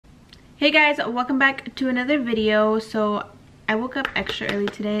Hey guys, welcome back to another video. So I woke up extra early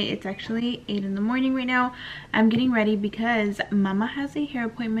today. It's actually 8 in the morning right now. I'm getting ready because Mama has a hair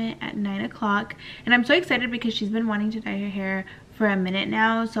appointment at 9 o'clock and I'm so excited because she's been wanting to dye her hair for a minute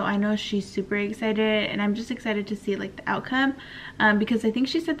now, so I know she's super excited and I'm just excited to see like the outcome because I think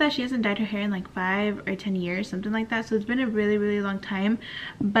she said that she hasn't dyed her hair in like 5 or 10 years, something like that. So it's been a really long time,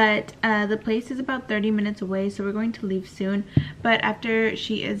 but the place is about 30 minutes away, so we're going to leave soon. But after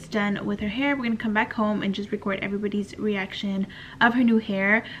she is done with her hair, we're gonna come back home and just record everybody's reaction of her new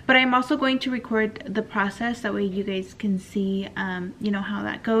hair. But I'm also going to record the process, that way you guys can see you know how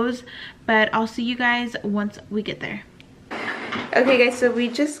that goes. But I'll see you guys once we get there. Okay guys, so we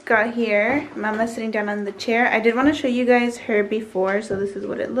just got here. Mama's sitting down on the chair. I did want to show you guys her before, so this is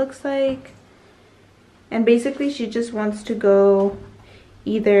what it looks like. And basically she just wants to go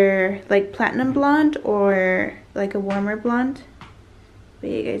either like platinum blonde or like a warmer blonde. But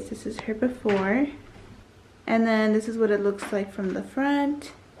yeah guys, this is her before. And then this is what it looks like from the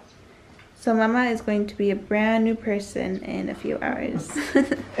front. So Mama is going to be a brand new person in a few hours.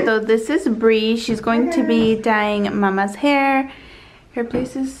 So this is Bree. She's going to be dyeing Mama's hair. Her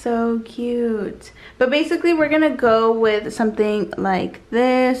place is so cute. But basically we're gonna go with something like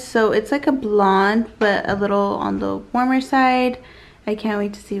this. So it's like a blonde, but a little on the warmer side. I can't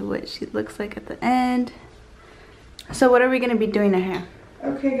wait to see what she looks like at the end. So what are we gonna be doing to her hair?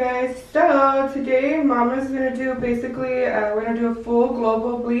 Okay guys, so today Mama's gonna do basically, we're gonna do a full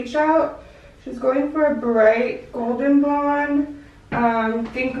global bleach out. She's going for a bright golden blonde.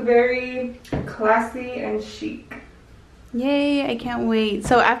 Think very classy and chic. Yay, I can't wait.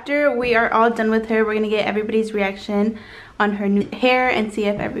 So after we are all done with her, we're gonna get everybody's reaction on her new hair and see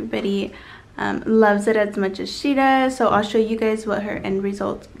if everybody loves it as much as she does. So I'll show you guys what her end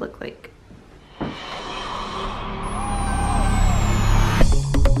results look like.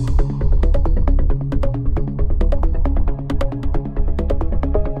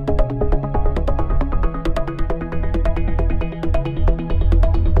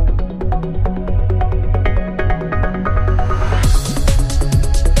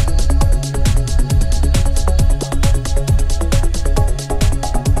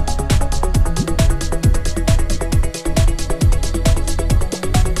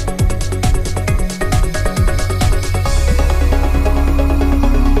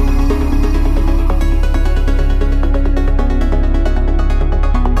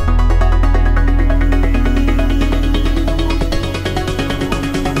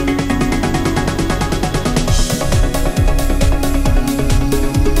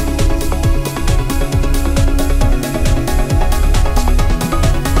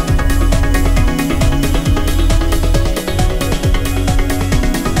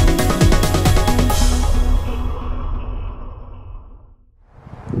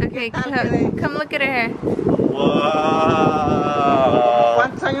 Okay, come look at her hair. Wow.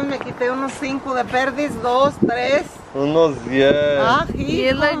 ¿Cuántos años me quité? Unos 5 de perdiz, 2, 3. Unos 10. Ah,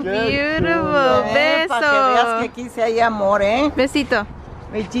 You look beautiful. Para que veas que aquí sí hay amor, Besito.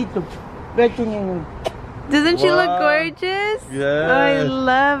 Bechito. Becho, niño. Doesn't she look gorgeous? Yes. Oh, I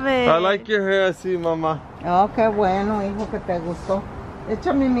love it. I like your hair así, mamá. Oh, qué bueno, hijo, que te gustó.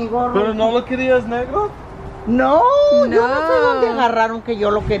 Échame mi gorro. ¿Pero no lo querías negro? No, yo no sé dónde agarraron que yo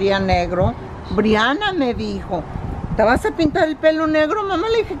lo quería negro. Briana me dijo, ¿te vas a pintar el pelo negro? Mamá,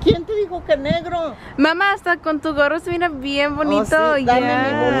 le dije, ¿quién te dijo que negro? Mamá, hasta con tu gorro se mira bien bonito. Oh, sí, dame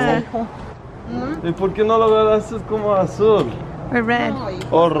mi bolsa, hijo. ¿Y por qué no lo agarraste como azul? Or red. No,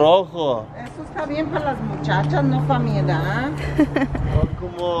 hijo, O rojo. eso está bien para las muchachas, no para mi edad. O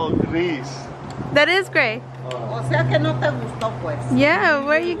como gris. That is gray. O sea que no te gustó, pues. Yeah,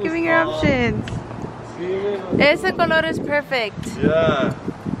 why are you giving her options? Ese color es perfect. Yeah.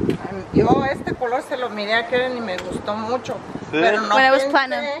 Yo este color se lo miré a Karen y me gustó mucho. ¿Sí? Pero no When I was pensé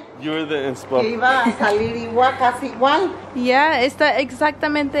platinum. You were the que inspo. iba a salir igual, casi igual. Yeah, está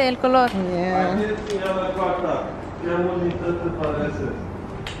exactamente el color. Yeah. Qué bonita te parece.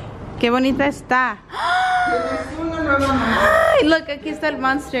 Qué bonita está. Tienes una nueva mamá. Ay, look, aquí está el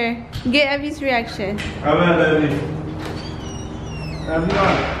monster. Get Abby's reaction. A ver, Abby. Abby,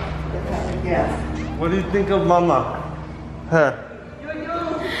 Yes. what do you think of mama? Huh?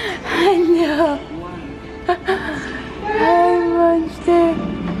 I know. Hi, monster.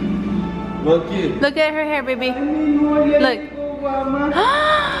 Look. Look at her hair, baby. Look.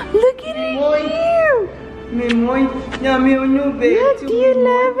 Look at her hair. Mi muy, ya mi uño Look, do you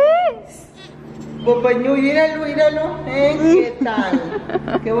love it? Papaño, míralo. ¿Qué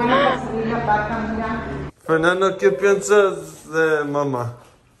tal? Qué buena pasada la pata, mira. Fernando, ¿qué piensas de mamá?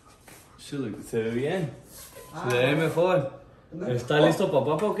 Se ve bien. Se ve mejor. ¿Está listo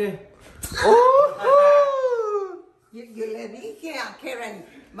papá o qué? Yo le dije a Karen,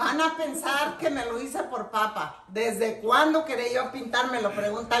 van a pensar que me lo hice por papa. ¿Desde cuándo quería yo pintármelo?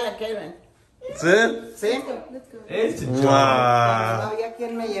 Pregúntale a Karen. ¿Sí? ¿Sí? Wow. No había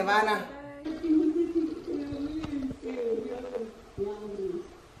quien me llevara.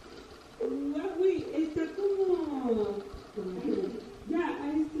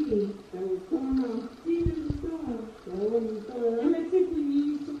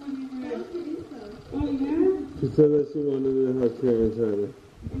 She said that she wanted to have Karen inside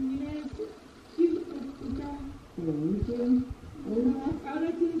it.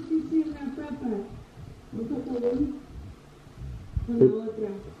 Ahora tienes que decir la papa. Un poco de con la otra.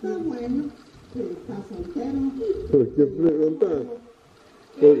 Está bueno, pero está soltero. ¿Por qué preguntas?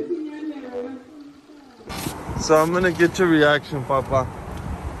 Quiero enseñarle ahora. So I'm gonna get your reaction, Papa.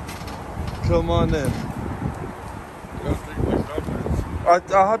 Come on in.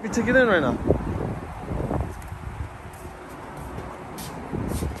 I'll help you take it in right now.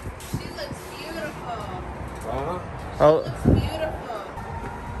 She looks beautiful. How, Beautiful.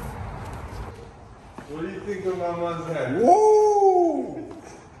 what do you think of Mama's hair? Woo!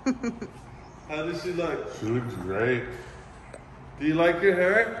 How does she look? She looks great. Do you like your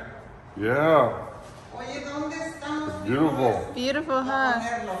hair? Yeah, Oye, ¿dónde estamos? beautiful. Beautiful, huh?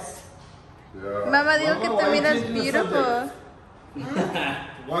 Ponerlos. Yeah. Mamá dijo que Mama, te why you miras changing the beautiful.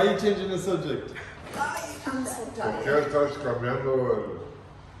 Why are you changing the subject? ¿Por qué estás cambiando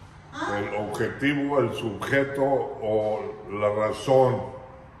el objetivo, el sujeto o la razón?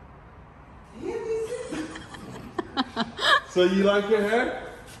 So you like your hair?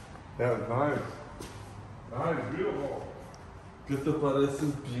 Yeah, nice. Nice, beautiful. ¿Qué te parece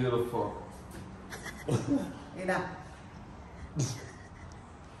beautiful? Mira.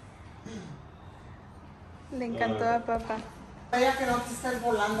 Le encantó a papá. Vaya que no te estés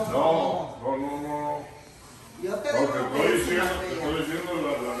volando. No. Yo te No, digo te que estoy es una diciendo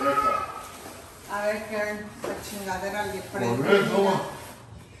bella. la neta. A ver, Karen, la chingadera de Por frente. eso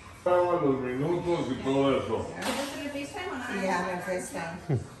estaban los minutos y todo eso. Y ya me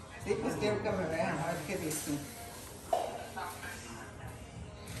FaceTime. Sí, pues quiero que me vean, a ver qué dicen.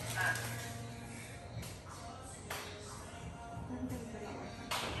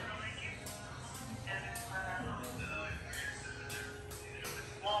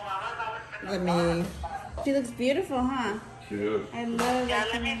 Let me... She looks beautiful, huh? Sí es. I love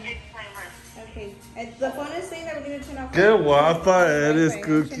it. Okay. The phone is saying that we're going to turn off. Qué guapa eres,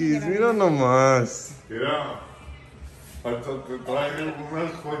 Cookies. Mira nomás. Mira, hasta te traigo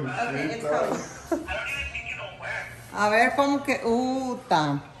unas Okay, it's conchitas. going. A ver, ¿cómo que?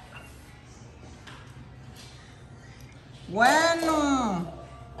 Ta. Bueno.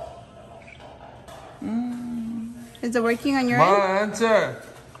 Is it working on your Ma, end? answer.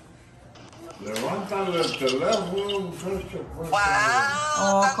 Levántale el teléfono, muchacho. Pues.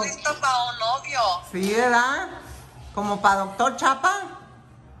 Oh, ¿Estás listo para un novio? sí, ¿verdad? ¿Como para doctor Chapa?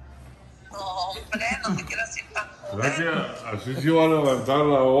 No, hombre, no te quieras ir tan joven. Gracias, así se va a levantar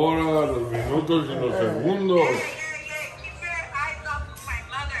la hora, los minutos y los segundos. Keep your eyes off of my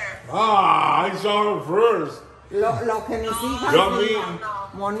mother. Ah, I saw her first. Lo que mis hijas Yo a mí digan.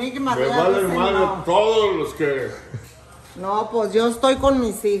 Monique y me María valen dicen madre no. todos los que... No, pues yo estoy con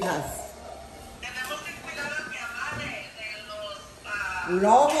mis hijas. Tenemos que cuidar a mi mamá de los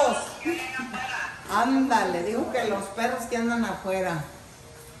Lobos. que hay afuera. Ándale, dijo que los perros que andan afuera.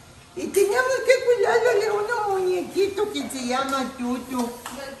 Y teníamos que cuidarle a un muñequito que se llama Chuchu.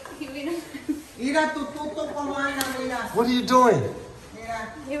 Mira tu tuto como anda, mira. What are you doing?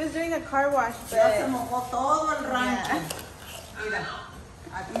 Mira, He was doing a car wash, ya se but mojó todo el rancho. Mira,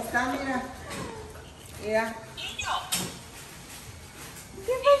 aquí está, mira. Mira.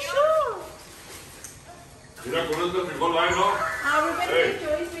 ¿qué pasó? Mira, con este frijol ahí, ¿no? We're going to Hey. make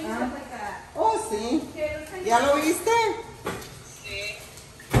Joey's ring stuff like that. Oh, sí. ¿Ya lo viste? Sí.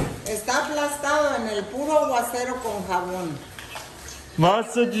 Está aplastado en el puro aguacero con jabón. Ma,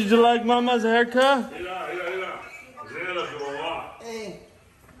 so did you like Mama's haircut? Mira. Enséñale a tu mamá.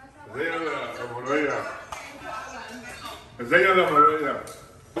 Enséñale a Morella. Enséñale a Morella.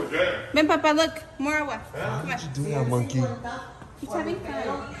 ¿Qué? Ven, papá, look. More agua. Come on. Do that, monkey. He's having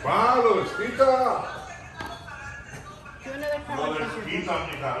fun. Va, lo desquita. Do another car Lo wash. desquita,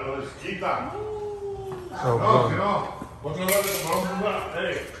 mija, lo desquita. Oh, No, si God. no, otra vez le compramos para la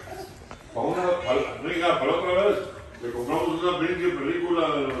otra vez le compramos una pinche película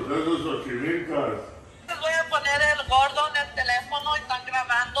de los de esos ochimitas. Les voy a poner el gordo en el teléfono y están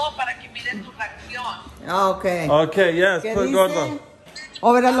grabando para que miren tu reacción. Ok. Okay, yes, ¿Qué put dice? Gordon.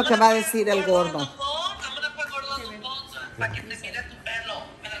 O verás lo que va a decir el gordo. I'm gonna put gordo en tu phone para que te mire tu pelo.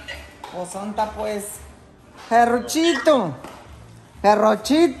 Espérate. Pues onta pues. Perrochito.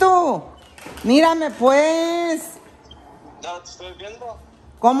 Perrochito. Mírame pues. Ya te estoy viendo.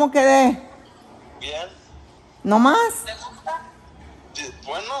 ¿Cómo quedé? Bien. ¿No más?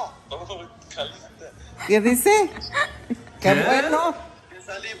 Bueno, todo caliente. ¿Qué dice? Qué bueno. Que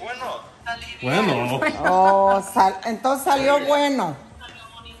salí bueno. Bueno. Oh, entonces salió bueno.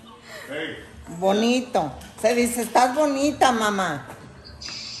 Hey, Bonito. Se dice, estás bonita, mamá.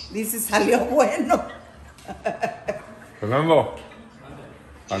 Dice, salió bueno. Fernando,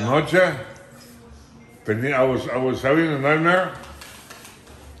 anoche I was having a nightmare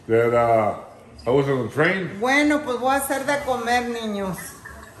that I was on a train. Bueno, pues voy a hacer de comer, niños.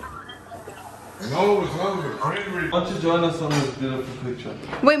 No, it was on the train. Why don't you join us on this beautiful picture?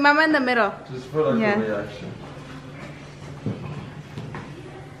 Wait, Mama in the middle. Just for like Yeah. a reaction.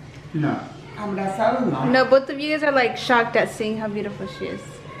 No. Abrazados, no. No, both of you guys are like shocked at seeing how beautiful she is.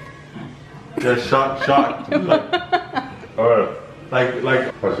 Yeah, shocked.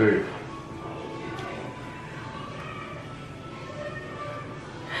 Like, así.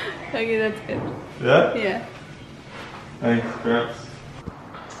 Okay, that's good. Yeah? Yeah. Thanks, Gramps.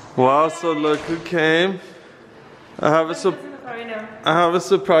 Wow, so look who came. I have a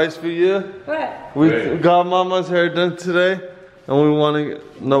surprise for you. What? We Hey. got Mama's hair done today, and we want to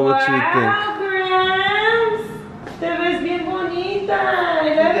know what you think. Grams! Te ves bien bonita.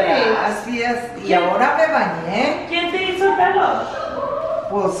 ¿Ya ves? Gracias. Y ahora me bañé. ¿Quién te hizo el pelo?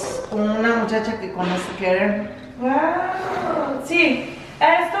 Pues con una muchacha que conoce Karen. Wow. Sí,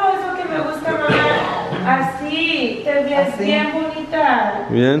 esto es lo que me gusta, mamá. Así, te ves Así. bien bonita.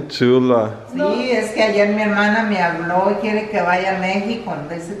 Bien chula. Sí, es que ayer mi hermana me habló y quiere que vaya a México.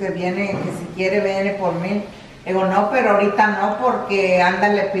 Dice que viene, que si quiere viene por mí. Digo, no, pero ahorita no porque anda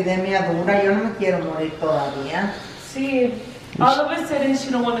la epidemia dura. Yo no me quiero morir todavía. Sí. All of a sudden, she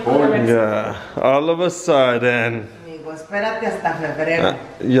don't want to go to Mexico. Yeah, all of a sudden. Digo, espérate hasta febrero.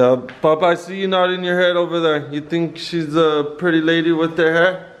 Yeah, Papa, I see you nodding your head over there. You think she's a pretty lady with their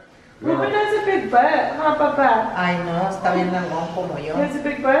hair? Ruben has a big butt, huh, Papa? Ay, no, está bien algón como yo. He has a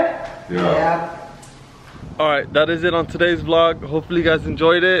big butt? Ya. Alright, that is it on today's vlog. Hopefully you guys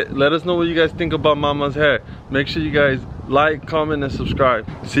enjoyed it. Let us know what you guys think about Mama's hair. Make sure you guys like, comment, and subscribe.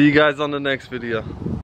 See you guys on the next video.